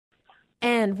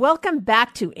And welcome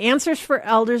back to Answers for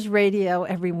Elders Radio,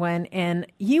 everyone. And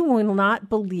you will not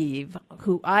believe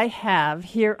who I have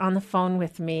here on the phone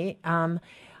with me. A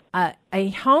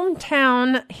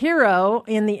hometown hero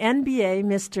in the NBA,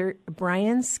 Mr.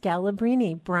 Brian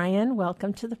Scalabrine. Brian,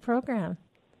 welcome to the program.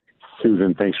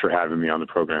 Susan, thanks for having me on the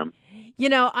program. You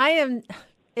know,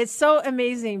 it's so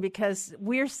amazing because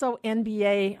we're so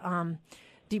NBA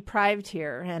deprived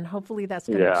here, and hopefully that's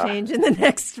going to change in the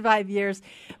next 5 years.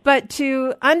 But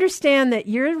to understand that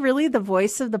you're really the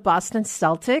voice of the Boston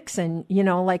Celtics, and, you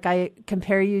know, like I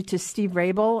compare you to Steve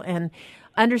Rabel, and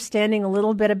understanding a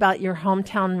little bit about your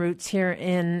hometown roots here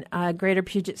in Greater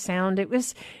Puget Sound,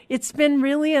 it's been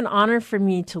really an honor for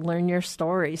me to learn your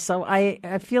story. So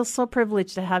I feel so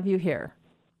privileged to have you here.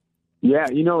 Yeah,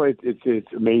 you know,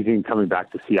 it's amazing coming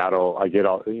back to Seattle. I get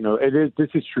all, you know, this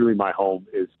is truly my home.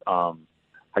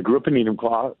 I grew up in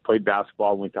Enumclaw, played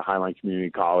basketball, went to Highline Community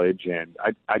College, and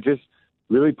I just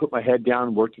really put my head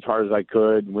down, worked as hard as I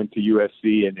could, went to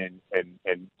USC,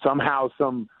 and somehow,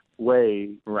 some way,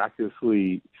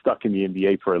 miraculously stuck in the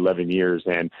NBA for 11 years,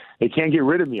 and they can't get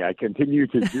rid of me. I continue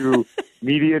to do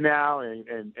media now,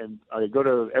 and I go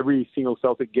to every single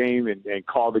Celtic game and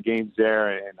call the games there,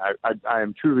 and I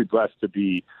am truly blessed to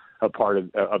be a part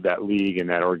of that league and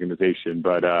that organization.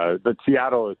 But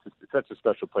Seattle is such a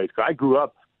special place. I grew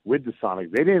up with the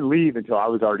Sonics. They didn't leave until I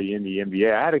was already in the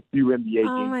NBA. I had a few NBA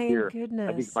games here. Goodness.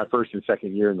 I think my first and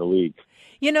second year in the league.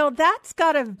 You know, that's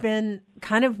got to have been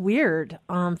kind of weird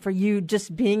for you,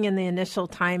 just being in the initial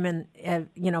time and,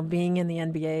 being in the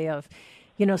NBA, of,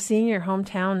 seeing your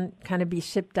hometown kind of be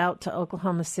shipped out to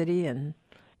Oklahoma City and,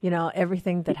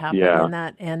 everything that happened in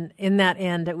that. And in that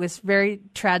end, it was very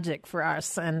tragic for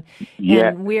us. And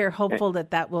we're hopeful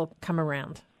that will come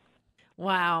around.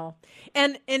 Wow.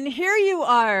 And here you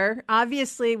are.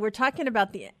 Obviously, we're talking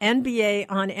about the NBA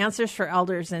on Answers for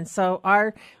Elders. And so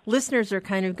our listeners are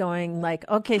kind of going like,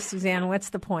 okay, Suzanne, what's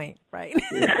the point? Right.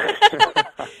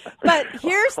 But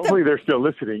hopefully they're still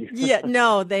listening. Yeah,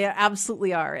 no, they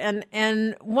absolutely are.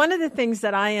 And one of the things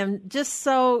that I am just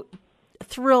so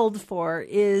thrilled for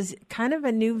is kind of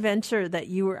a new venture that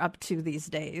you were up to these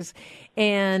days,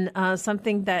 and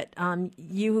something that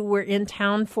you were in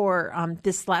town for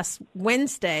this last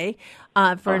Wednesday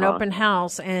for an open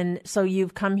house, and so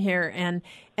you've come here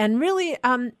and really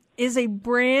is a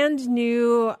brand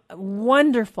new,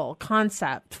 wonderful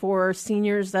concept for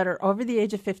seniors that are over the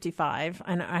age of 55.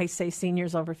 And I say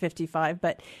seniors over 55,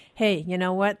 but hey, you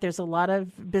know what? There's a lot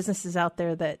of businesses out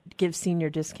there that give senior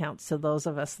discounts to those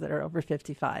of us that are over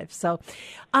 55. So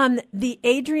the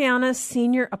Adriana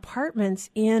Senior Apartments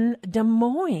in Des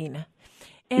Moines.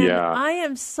 And I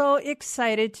am so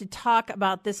excited to talk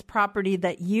about this property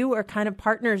that you are kind of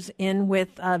partners in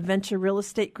with Venture Real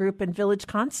Estate Group and Village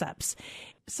Concepts.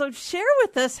 So share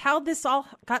with us how this all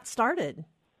got started.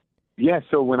 Yeah,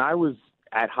 so when I was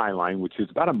at Highline, which is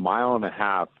about 1.5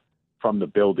 miles from the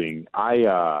building,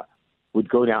 I would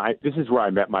go down. This is where I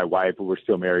met my wife, but we're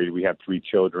still married. We have 3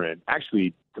 children.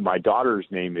 Actually, my daughter's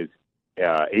name is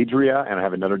Adria, and I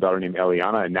have another daughter named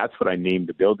Eliana, and that's what I named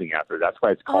the building after. That's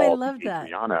why it's called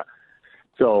Adriana.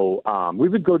 So we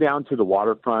would go down to the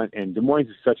waterfront, and Des Moines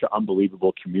is such an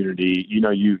unbelievable community. You know,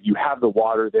 you have the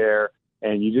water there,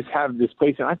 and you just have this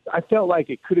place. And I felt like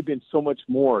it could have been so much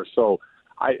more. So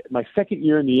my second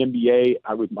year in the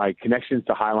NBA, with my connections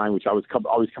to Highline, which I was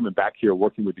always coming back here,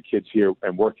 working with the kids here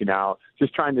and working out,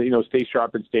 just trying to, stay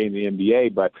sharp and stay in the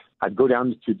NBA. But I'd go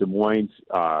down to Des Moines,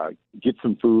 get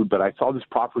some food. But I saw this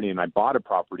property and I bought a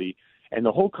property. And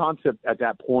the whole concept at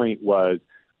that point was,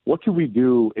 what can we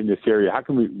do in this area? How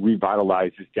can we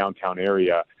revitalize this downtown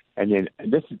area? And then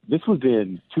this was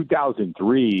in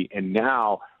 2003, and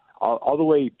now all the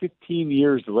way 15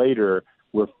 years later,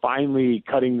 we're finally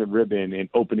cutting the ribbon and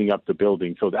opening up the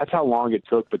building. So that's how long it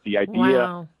took. But the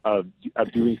idea of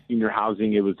doing senior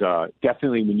housing, it was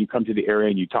definitely, when you come to the area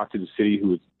and you talk to the city,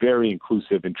 who is very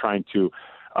inclusive and trying to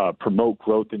promote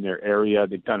growth in their area.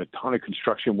 They've done a ton of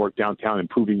construction work downtown,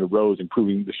 improving the roads,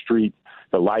 improving the streets,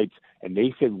 the lights. And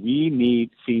they said, we need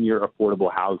senior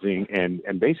affordable housing. And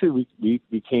basically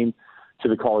we came to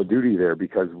the call of duty there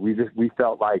because we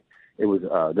felt like it was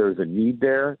there was a need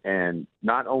there, and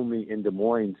not only in Des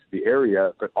Moines, the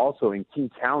area, but also in King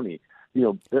County.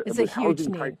 The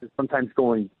housing prices sometimes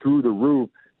going through the roof.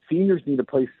 Seniors need a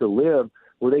place to live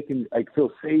where they can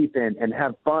feel safe and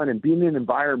have fun and be in an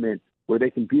environment where they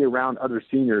can be around other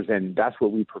seniors, and that's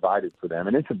what we provided for them.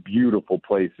 And it's a beautiful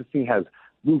place. This thing has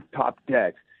rooftop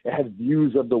decks. It has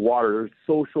views of the water. There's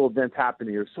social events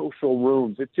happening. There's social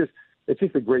rooms. It's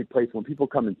just a great place. When people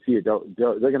come and see it,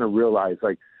 they're going to realize,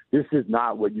 this is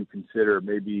not what you consider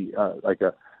maybe like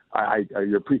a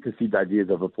your preconceived ideas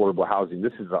of affordable housing.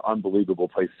 This is an unbelievable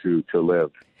place to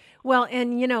live. Well,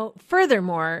 and,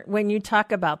 furthermore, when you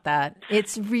talk about that,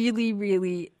 it's really,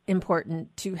 really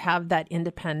important to have that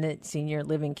independent senior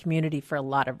living community for a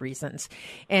lot of reasons.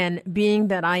 And being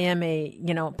that I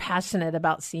am passionate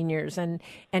about seniors and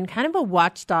kind of a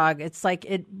watchdog, it's like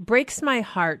it breaks my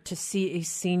heart to see a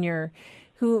senior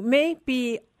who may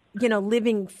be,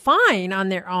 living fine on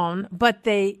their own, but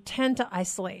they tend to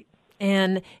isolate.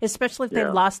 And especially if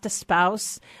they've lost a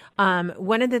spouse,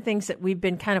 one of the things that we've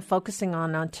been kind of focusing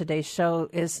on today's show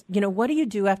is, what do you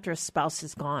do after a spouse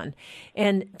is gone?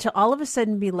 And to all of a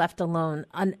sudden be left alone,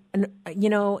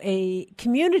 a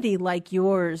community like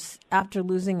yours after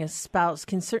losing a spouse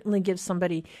can certainly give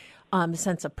somebody a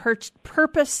sense of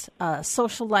purpose,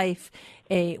 social life,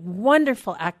 a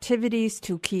wonderful activities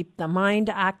to keep the mind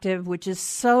active, which is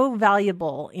so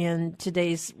valuable in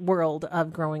today's world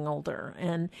of growing older.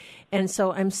 And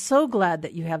so I'm so glad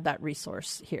that you have that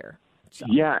resource here. So.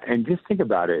 Yeah, and just think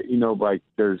about it.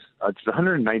 There's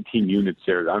 119 units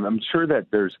there. I'm sure that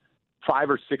there's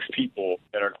 5 or 6 people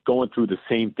that are going through the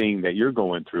same thing that you're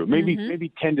going through,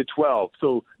 maybe 10 to 12.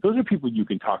 So those are people you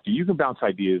can talk to. You can bounce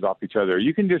ideas off each other.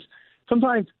 You can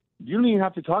sometimes you don't even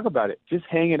have to talk about it. Just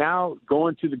hanging out,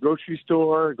 going to the grocery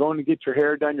store, going to get your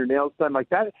hair done, your nails done, like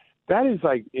that. That is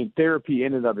like in therapy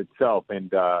in and of itself.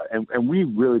 And we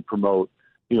really promote,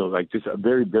 just a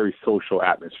very, very social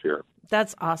atmosphere.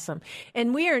 That's awesome.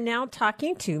 And we are now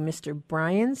talking to Mr.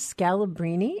 Brian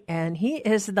Scalabrine, and he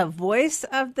is the voice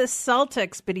of the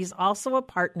Celtics, but he's also a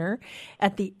partner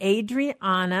at the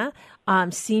Adriana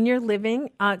Senior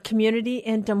Living Community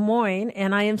in Des Moines.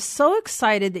 And I am so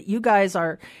excited that you guys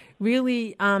are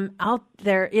really out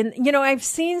there. I've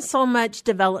seen so much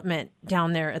development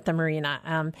down there at the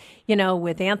marina.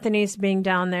 With Anthony's being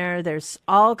down there, there's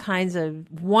all kinds of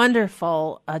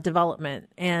wonderful development.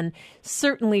 And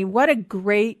certainly what a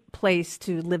great place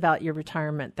to live out your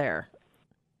retirement there.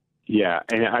 Yeah,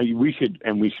 and we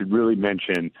should really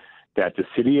mention that the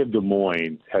city of Des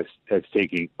Moines has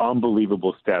taken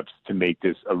unbelievable steps to make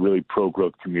this a really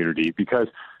pro-growth community because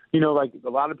like a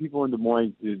lot of people in Des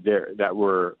Moines there that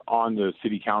were on the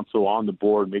city council, on the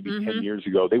board maybe 10 years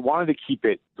ago, they wanted to keep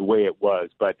it the way it was.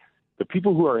 But the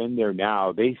people who are in there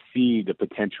now, they see the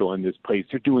potential in this place.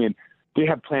 They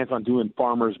have plans on doing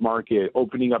farmers market,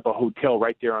 opening up a hotel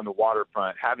right there on the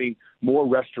waterfront, having more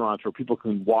restaurants where people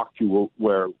can walk to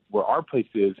where our place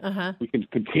is. We can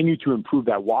continue to improve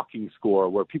that walking score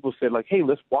where people said like, hey,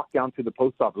 let's walk down to the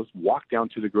post office, let's walk down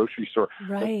to the grocery store,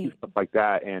 let's do stuff like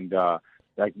that. And,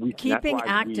 keeping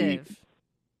active.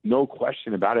 No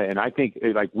question about it. And I think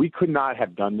we could not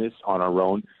have done this on our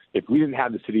own if we didn't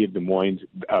have the city of Des Moines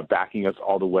backing us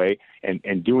all the way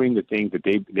and doing the things that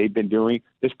they've been doing.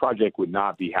 This project would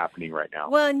not be happening right now.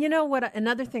 Well, and you know what?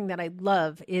 Another thing that I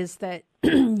love is that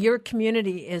your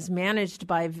community is managed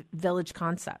by Village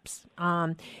Concepts.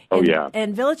 And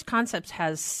Village Concepts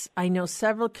has, I know,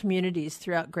 several communities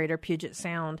throughout Greater Puget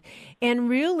Sound. And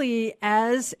really,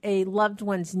 as a loved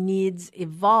one's needs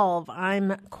evolve,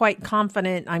 I'm quite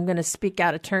confident, I'm going to speak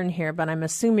out of turn here, but I'm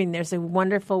assuming there's a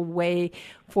wonderful way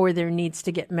for their needs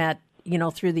to get met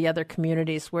through the other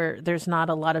communities where there's not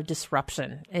a lot of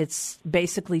disruption. It's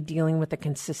basically dealing with the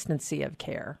consistency of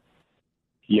care.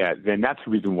 Yeah, then that's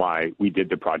the reason why we did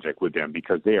the project with them,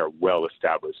 because they are well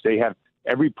established. They have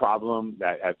every problem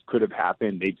that could have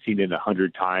happened. They've seen it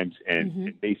 100 times,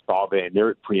 and they solve it, and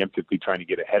they're preemptively trying to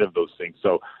get ahead of those things.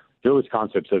 So Village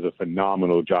Concepts does a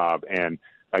phenomenal job. And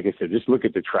like I said, just look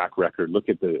at the track record. Look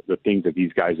at the things that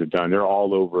these guys have done. They're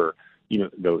all over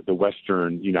the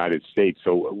Western United States.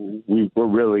 So we're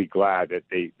really glad that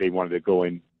they wanted to go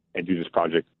in and do this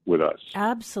project with us.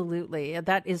 Absolutely.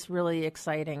 That is really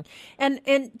exciting. And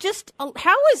just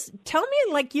tell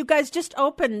me, like you guys just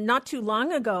opened not too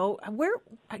long ago,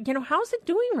 how's it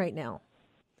doing right now?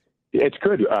 It's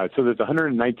good. So there's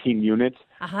 119 units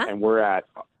and we're at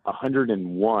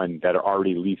 101 that are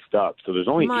already leased up. So there's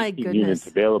only 18 units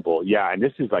available. Yeah. And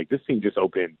this thing just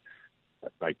opened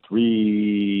like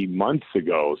 3 months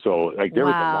ago. So there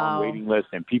was a long waiting list,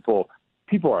 and people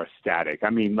are ecstatic. I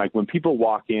mean, like when people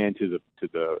walk into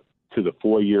the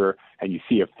foyer and you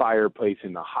see a fireplace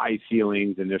and the high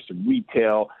ceilings and there's some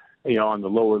retail, on the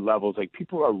lower levels, like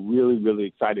people are really, really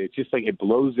excited. It's just like it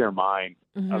blows their mind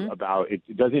about it.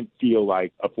 It doesn't feel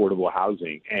like affordable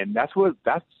housing. And that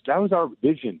was our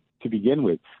vision to begin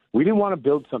with. We didn't want to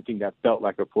build something that felt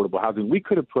like affordable housing. We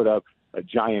could have put up a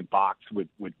giant box with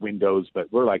windows,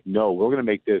 but we're like, no, we're going to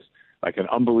make this like an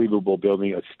unbelievable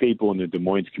building, a staple in the Des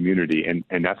Moines community.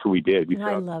 And that's what we did. We set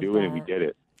out to do it, and we did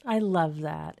it. I love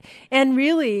that. And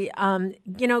really,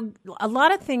 a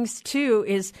lot of things too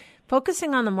is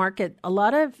focusing on the market. A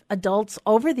lot of adults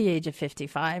over the age of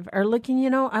 55 are looking,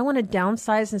 I want to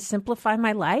downsize and simplify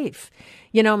my life.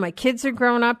 My kids are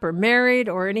grown up or married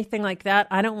or anything like that.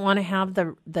 I don't want to have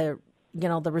the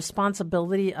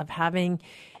responsibility of having,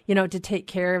 to take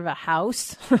care of a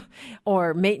house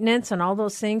or maintenance and all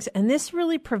those things. And this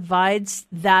really provides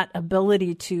that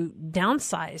ability to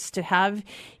downsize, to have,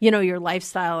 your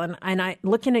lifestyle. And I,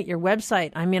 looking at your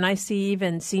website, I see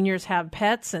even seniors have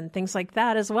pets and things like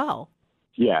that as well.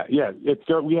 Yeah.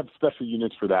 We have special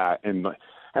units for that. And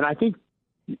I think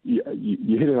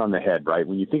you hit it on the head, right?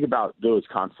 When you think about those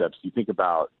concepts, you think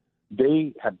about,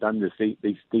 they have done this. They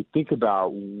think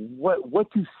about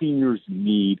what do seniors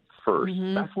need first.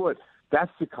 Mm-hmm.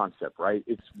 That's the concept, right?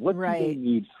 It's what do they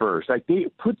need first. Like, they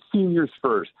put seniors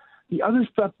first. The other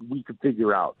stuff we could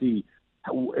figure out. Do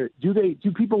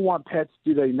people want pets?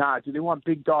 Do they not? Do they want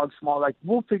big dogs, small? Like,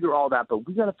 we'll figure all that, but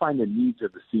we got to find the needs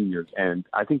of the seniors. And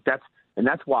I think that's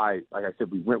why, like I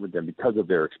said, we went with them, because of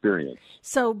their experience.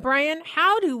 So, Brian,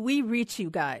 how do we reach you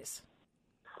guys?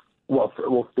 Well,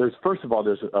 there's a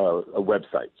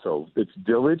website. So it's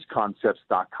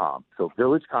villageconcepts.com. So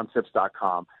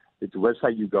villageconcepts.com. It's a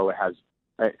website you go. It has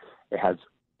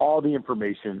all the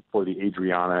information for the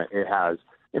Adriana. It has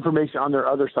information on their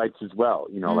other sites as well.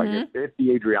 Like if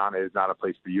the Adriana is not a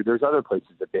place for you, there's other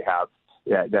places that they have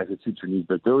that suits your needs.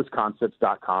 But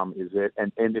villageconcepts.com is it.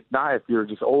 And if not, if you're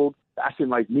just old fashioned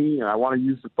like me and I want to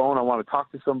use the phone, I want to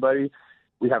talk to somebody,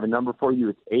 we have a number for you.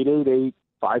 It's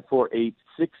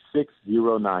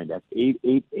 888-548-6609. That's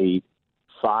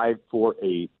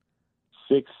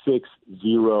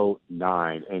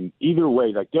 888-548-6609. And either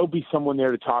way, like, there'll be someone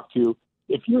there to talk to.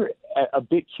 If you're a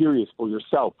bit curious for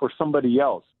yourself, for somebody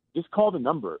else, just call the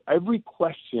number. Every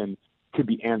question could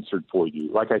be answered for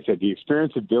you. Like I said, the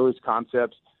experience of Village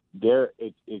Concepts,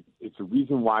 it's a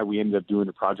reason why we ended up doing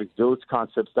the project.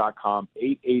 villageconcepts.com,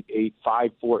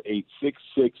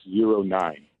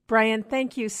 888-548-6609. Brian,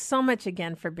 thank you so much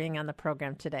again for being on the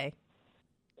program today.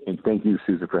 And thank you,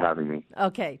 Susan, for having me.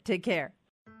 Okay, take care.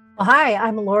 Well, hi,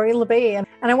 I'm Lori LeBay, and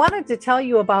I wanted to tell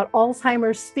you about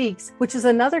Alzheimer's Speaks, which is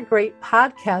another great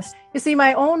podcast. You see,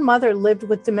 my own mother lived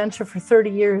with dementia for 30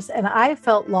 years, and I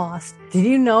felt lost. Did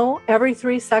you know every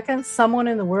 3 seconds someone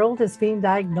in the world is being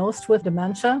diagnosed with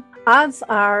dementia? Odds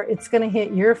are it's going to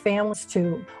hit your families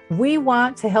too. We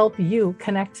want to help you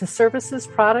connect to services,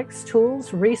 products,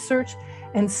 tools, research,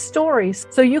 and stories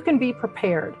so you can be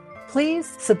prepared. Please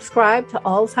subscribe to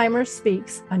Alzheimer's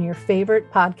Speaks on your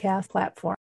favorite podcast platform.